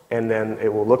 and then it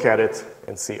will look at it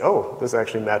and see, oh, this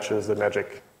actually matches the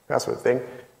magic password thing,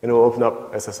 and it will open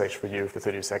up SSH for you for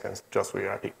 30 seconds just for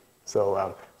your IP.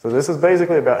 So this is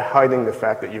basically about hiding the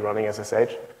fact that you're running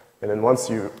SSH, and then once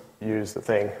you use the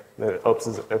thing, then it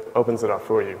opens it up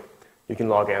for you. You can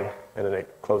log in, and then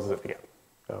it closes it again.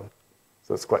 So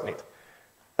it's quite neat.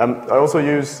 I also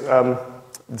use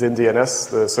DNS,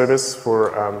 the service,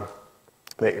 for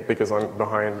because I'm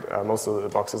behind most of the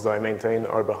boxes that I maintain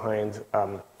are behind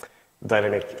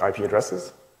dynamic IP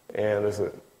addresses. And there's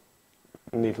a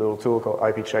neat little tool called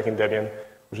IP check in Debian,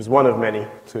 which is one of many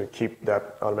to keep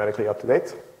that automatically up to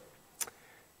date.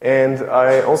 And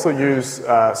I also use,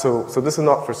 so this is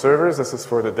not for servers, this is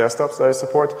for the desktops that I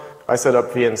support. I set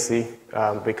up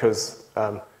VNC because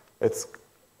it's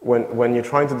when you're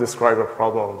trying to describe a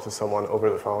problem to someone over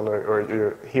the phone, or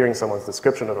you're hearing someone's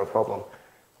description of a problem,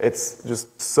 it's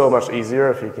just so much easier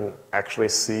if you can actually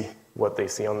see what they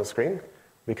see on the screen.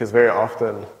 Because very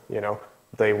often, you know,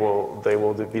 they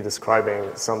will be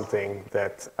describing something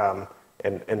that,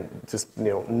 and just, you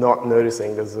know, not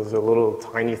noticing there's a little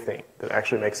tiny thing that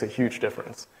actually makes a huge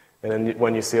difference. And then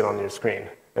when you see it on your screen,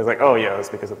 it's like, oh yeah, that's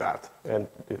because of that. And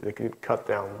it can cut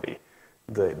down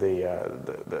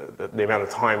the amount of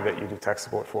time that you do tech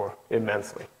support for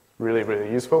immensely. Really,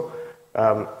 really useful.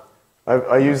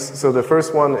 I use, so the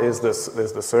first one is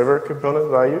the server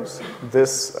component that I use.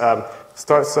 This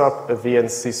starts up a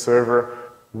VNC server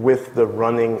with the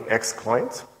running X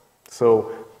client.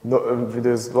 So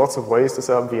there's lots of ways to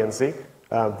set up VNC.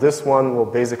 This one will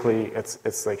basically,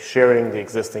 it's like sharing the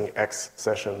existing X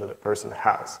session that a person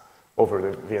has over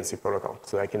the VNC protocol.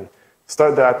 So I can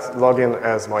start that, log in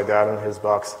as my dad in his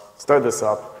box, start this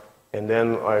up, and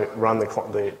then I run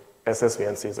the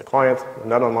SSVNC as a client,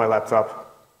 and that on my laptop,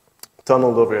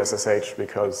 tunneled over SSH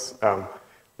because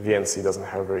VNC doesn't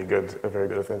have a very good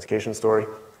authentication story.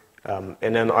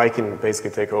 And then I can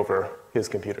basically take over his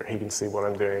computer. He can see what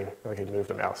I'm doing, I can move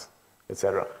the mouse,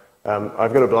 etc.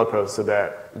 I've got a blog post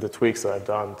about the tweaks that I've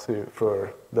done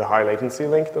for the high latency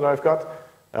link that I've got.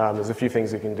 There's a few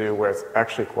things you can do where it's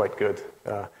actually quite good.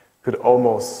 Could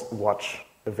almost watch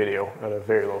a video at a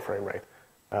very low frame rate.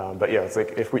 But yeah, it's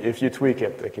like if you tweak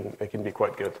it, it can be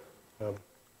quite good.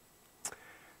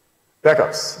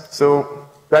 Backups. So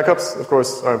backups, of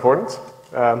course, are important.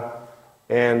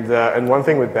 And one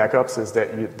thing with backups is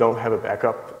that you don't have a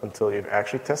backup until you've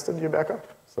actually tested your backup.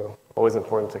 So always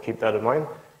important to keep that in mind.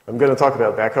 I'm going to talk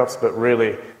about backups, but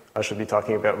really I should be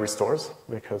talking about restores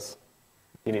because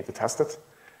you need to test it.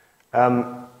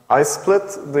 I split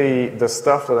the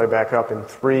stuff that I back up in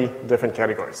 3 different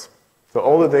categories. So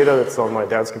all the data that's on my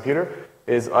dad's computer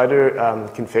is either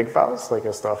config files, like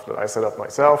the stuff that I set up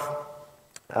myself,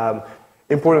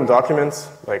 important documents,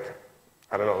 like,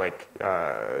 I don't know, like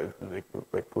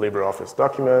LibreOffice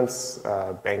documents,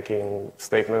 banking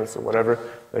statements, or whatever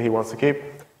that he wants to keep.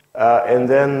 And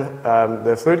then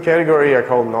the third category I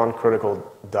call non-critical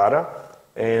data,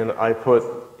 and I put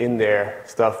in there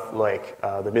stuff like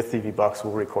the MythTV box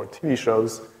will record TV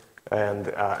shows, and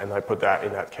I put that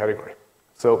in that category.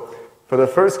 So for the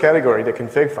first category, the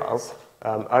config files,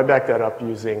 I back that up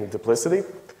using Duplicity,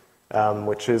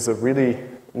 which is a really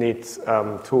neat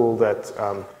tool that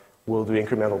will do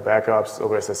incremental backups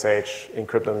over SSH,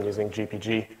 encrypt them using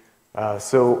GPG.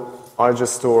 So I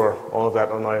just store all of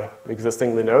that on my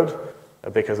existing Linode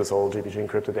because it's all GPG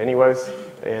encrypted anyways.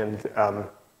 And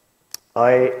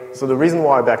so the reason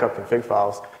why I back up config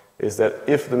files is that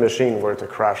if the machine were to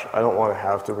crash, I don't want to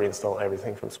have to reinstall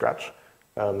everything from scratch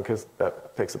because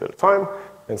that takes a bit of time.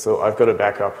 And so I've got a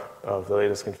backup of the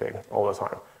latest config all the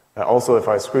time. Also, if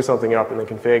I screw something up in the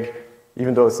config,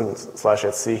 even though it's in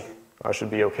 /etc, I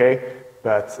should be okay,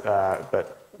 but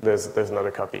there's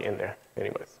another copy in there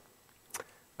anyways.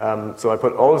 So I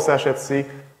put all of /etc.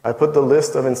 I put the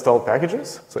list of installed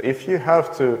packages. So if you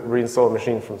have to reinstall a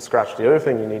machine from scratch, the other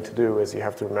thing you need to do is you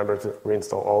have to remember to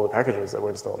reinstall all the packages that were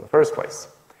installed in the first place.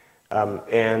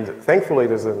 And thankfully,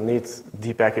 there's a neat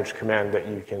dpackage command that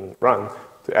you can run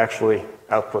to actually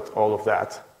output all of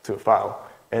that to a file.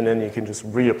 And then you can just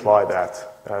reapply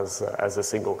that as a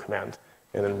single command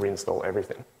and then reinstall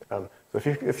everything. So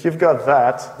if you've got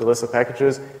that, the list of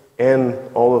packages, and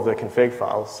all of the config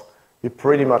files, you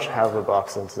pretty much have the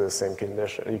box into the same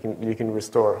condition. You can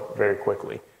restore very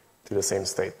quickly to the same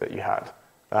state that you had.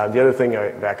 The other thing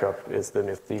I back up is the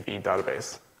MythDB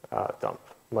database dump,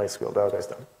 MySQL database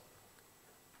dump.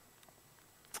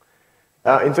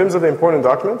 In terms of the important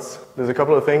documents, there's a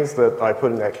couple of things that I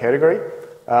put in that category.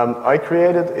 I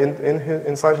created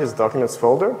inside his documents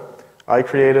folder, I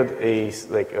created a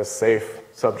safe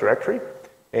subdirectory,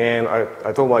 and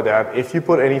I told my dad, if you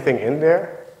put anything in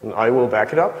there, then I will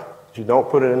back it up. If you don't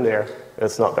put it in there,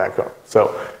 it's not backed up.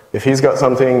 So if he's got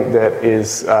something that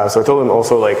is, so I told him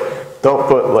also, like, don't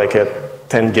put like a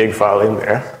 10 gig file in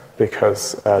there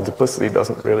because Duplicity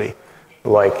doesn't really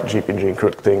like GPG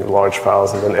encrypting large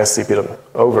files and then SCP them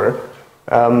over.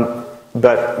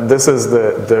 But this is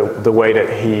the way that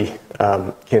he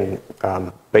can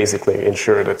basically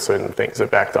ensure that certain things are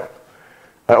backed up.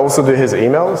 I also do his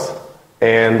emails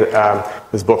and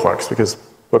his bookmarks, because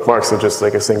bookmarks are just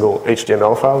like a single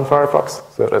HTML file in Firefox,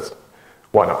 so that's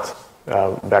why not.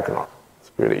 back them up. It's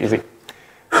pretty easy.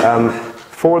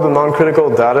 For the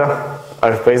non-critical data,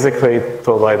 I've basically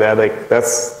told my dad, like,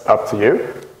 that's up to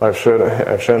you. I've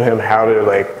shown him how to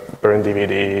like burn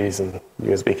DVDs and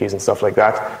USB keys and stuff like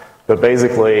that. But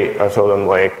basically, I've told him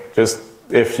like, just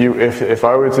if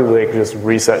I were to like just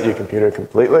reset your computer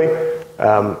completely,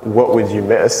 what would you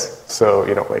miss? So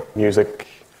like music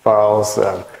files,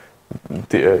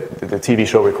 the TV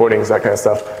show recordings, that kind of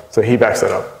stuff. So he backs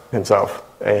that up himself,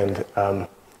 and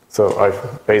so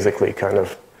I've basically kind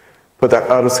of put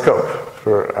that out of scope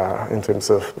for in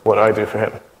terms of what I do for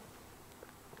him.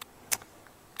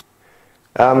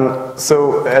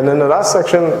 And then the last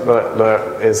section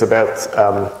is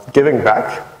about giving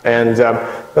back, and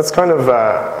that's kind of,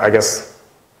 I guess,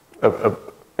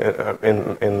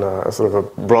 in a sort of a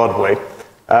broad way.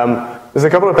 There's a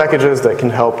couple of packages that can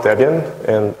help Debian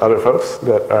and other folks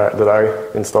that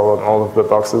I install on all of the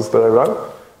boxes that I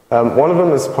run. One of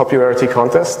them is Popularity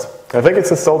Contest. I think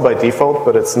it's installed by default,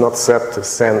 but it's not set to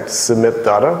submit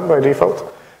data by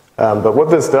default. But what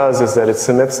this does is that it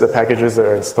submits the packages that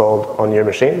are installed on your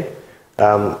machine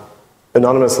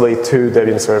anonymously to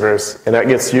Debian servers, and that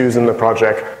gets used in the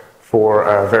project for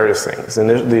various things. And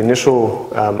the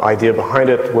initial idea behind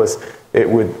it was it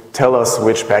would tell us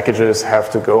which packages have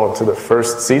to go onto the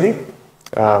first CD,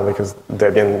 because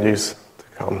Debian used to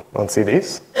come on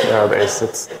CDs. Nowadays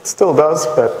it still does,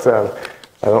 but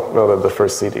I don't know that the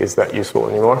first CD is that useful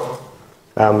anymore.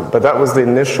 But that was the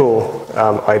initial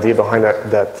idea behind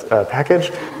that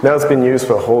package. Now it's been used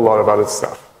for a whole lot of other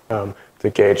stuff to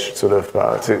gauge sort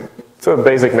of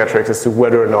basic metrics as to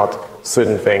whether or not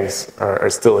certain things are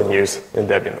still in use in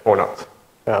Debian or not.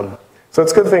 So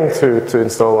it's a good thing to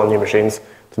install on your machines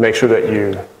to make sure that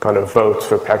you kind of vote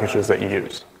for packages that you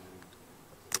use.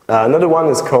 Another one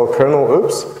is called kernel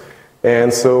oops.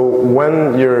 And so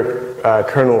when your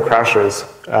kernel crashes,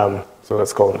 so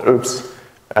that's called an oops,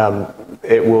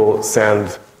 it will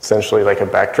send essentially like a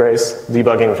backtrace,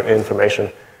 debugging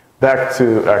information, back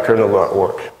to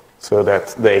kernel.org so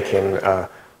that they can,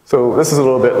 so this is a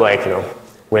little bit like,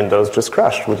 Windows just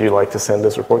crashed. Would you like to send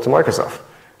this report to Microsoft?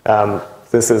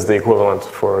 This is the equivalent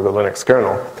for the Linux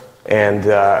kernel. And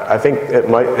I think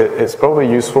it's probably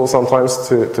useful sometimes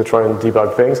to try and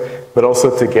debug things, but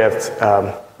also to get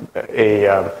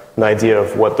an idea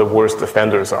of what the worst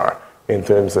offenders are in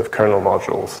terms of kernel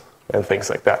modules and things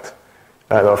like that.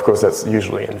 And of course, that's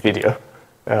usually NVIDIA,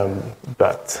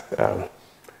 but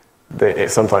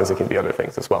sometimes it can be other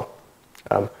things as well.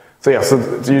 So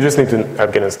you just need to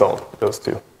get installed those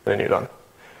two, and then you're done.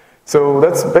 So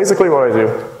that's basically what I do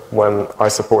when I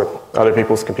support other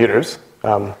people's computers.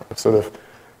 I've sort of,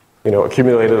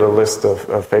 accumulated a list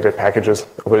of favorite packages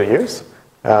over the years.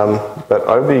 But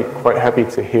I'd be quite happy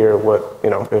to hear what,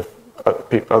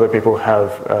 if other people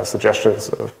have suggestions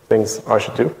of things I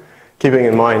should do. Keeping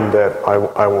in mind that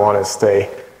I want to stay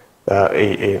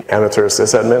an amateur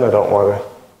sysadmin. I don't want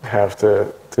to have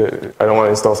I don't want to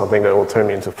install something that will turn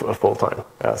me into a full-time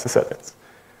sysadmin.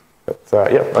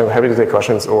 But yeah, I'm happy to take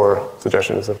questions or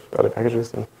suggestions of other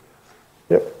packages. And,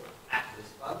 yep.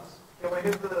 I'll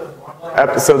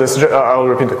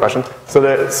repeat the question. So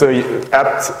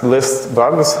apt list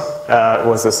bugs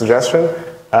was the suggestion.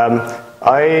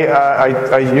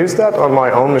 I used that on my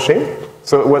own machine.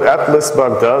 So what apt list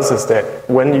bug does is that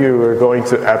when you are going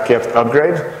to apt-get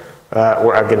upgrade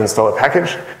or apt-get install a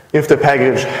package, if the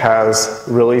package has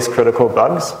release critical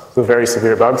bugs, so very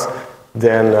severe bugs,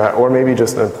 then or maybe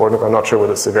just important, I'm not sure what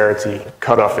the severity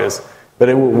cutoff is, but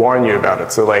it will warn you about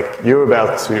it. So like you're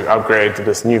about to upgrade to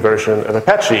this new version of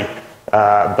Apache,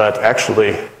 but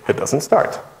actually it doesn't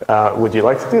start. Would you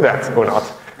like to do that or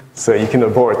not? So you can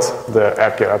abort the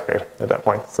apt-get upgrade at that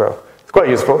point. So it's quite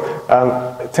useful.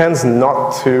 It tends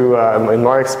not to, in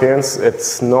my experience,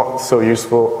 it's not so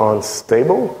useful on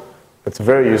stable. It's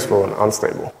very useful on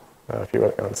unstable, if you're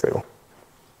running unstable.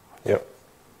 Yep.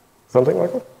 Something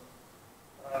like that?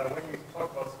 When you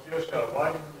talk about secure shell,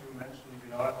 why didn't you mention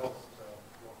deny host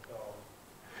lockdown?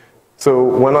 So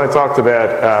when I talked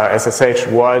about SSH,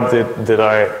 why did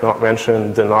I not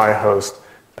mention deny host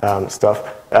stuff?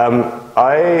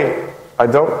 I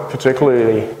don't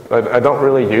particularly, I don't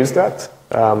really use that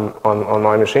on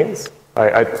my machines.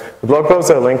 The blog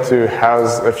post I linked to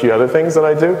has a few other things that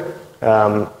I do,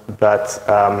 but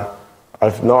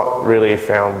I've not really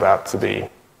found that to be,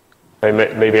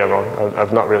 maybe I'm wrong,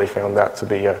 I've not really found that to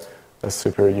be a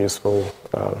super useful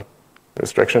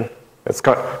restriction. It's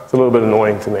a little bit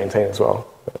annoying to maintain as well,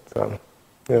 but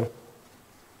yeah.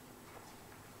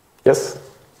 Yes?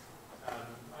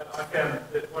 I found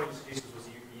that one of the uses was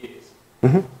UPS.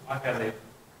 I found that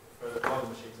for a lot of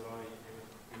machines that I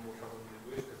even more trouble than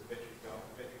worse because the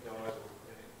battery dies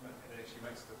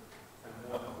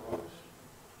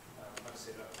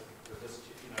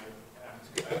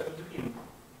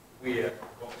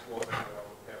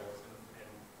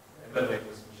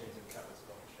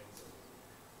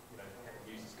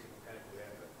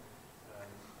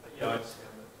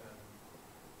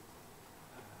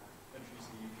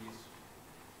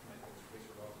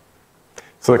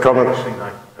So the comment.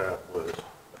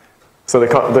 So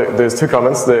there's two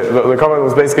comments. The comment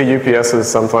was basically UPSs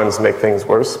sometimes make things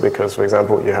worse because, for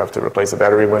example, you have to replace a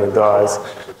battery when it dies.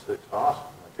 It's their task,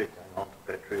 and they keep going on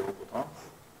to battery all the time,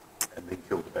 and then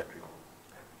kill the battery,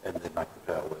 and then make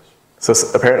the power worse. So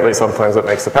apparently sometimes it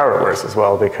makes the power worse as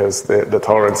well because the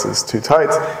tolerance is too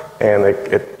tight, and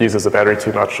it uses the battery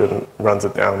too much and runs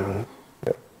it down.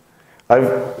 Yeah.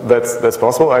 That's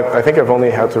possible. I think I've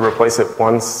only had to replace it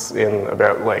once in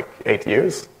about like 8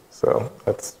 years, so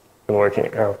that's been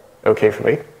working out okay for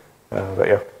me. But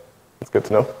yeah, it's good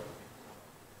to know.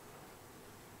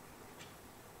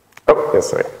 Oh, yes,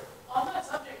 sorry. On that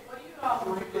subject, what do you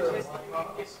do to test that your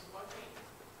UPS is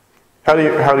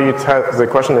working? How do you test? The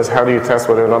question is, how do you test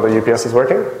whether or not the UPS is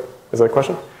working? Is that a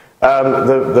question?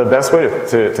 The best way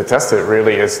to test it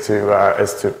really is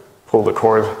to pull the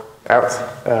cord out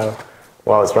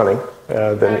while it's running.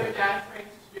 Then. Your dad trained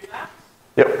to do that?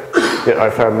 Yep. Yeah,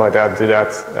 I've had my dad do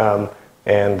that.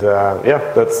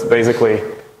 Yeah, that's basically,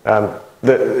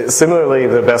 similarly,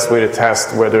 the best way to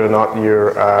test whether or not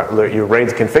your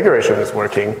RAID configuration is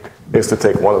working is to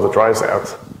take one of the drives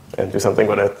out and do something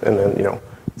with it, and then,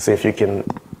 see if you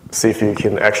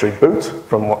can actually boot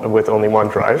with only one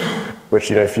drive,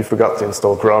 which, if you forgot to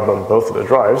install grub on both of the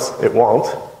drives, it won't,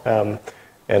 and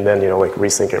then,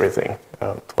 resync everything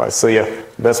twice. So yeah,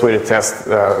 the best way to test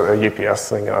a UPS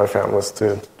thing I found was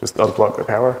to just unplug the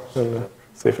power and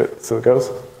see if it still goes.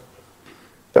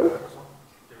 Yep.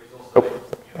 Oh,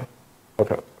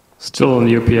 okay. Still on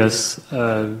the UPS,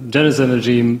 Genesis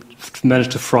Energy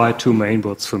managed to fry 2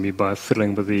 mainboards for me by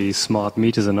fiddling with the smart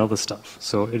meters and other stuff.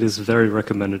 So it is very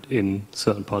recommended in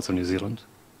certain parts of New Zealand.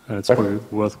 And it's probably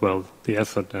worthwhile the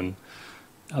effort and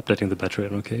updating the battery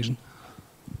on occasion.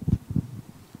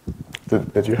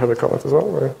 Did you have a comment as well?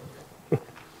 Or?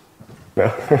 No.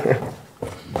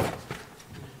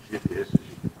 UPS is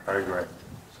programmed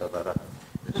so that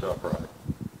it's operating.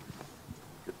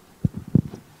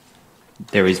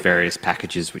 There is various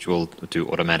packages which will do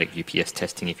automatic UPS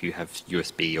testing if you have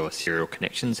USB or serial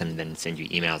connections, and then send you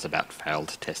emails about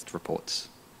failed test reports.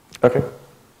 Okay.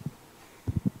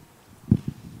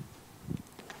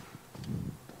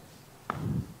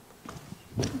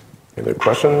 Any other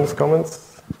questions, comments?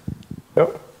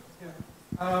 Yep. Yeah.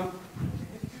 Have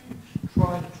you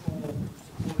tried to support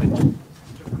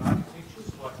different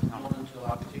architectures, like non-Intel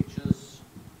architectures?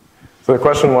 So the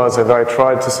question was, have I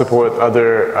tried to support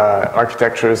other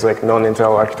architectures, like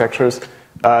non-Intel architectures?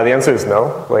 The answer is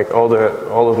no. Like all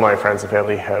of my friends and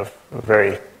family have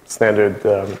very standard,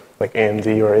 like AMD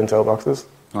or Intel boxes.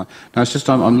 Right. No, it's just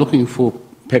I'm looking for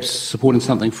perhaps supporting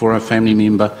something for a family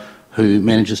member who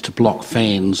manages to block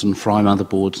fans and fry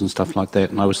motherboards and stuff like that.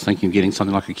 And I was thinking of getting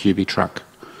something like a QB truck,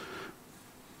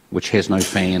 which has no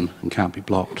fan and can't be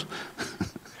blocked.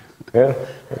 Yeah,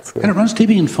 that's good. And it runs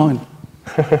Debian fine.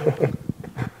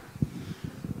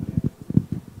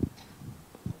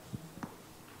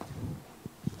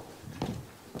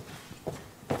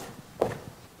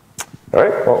 All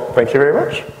right, well, thank you very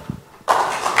much.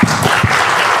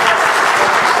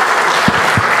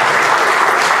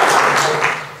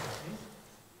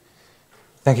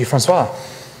 Thank you, Francois.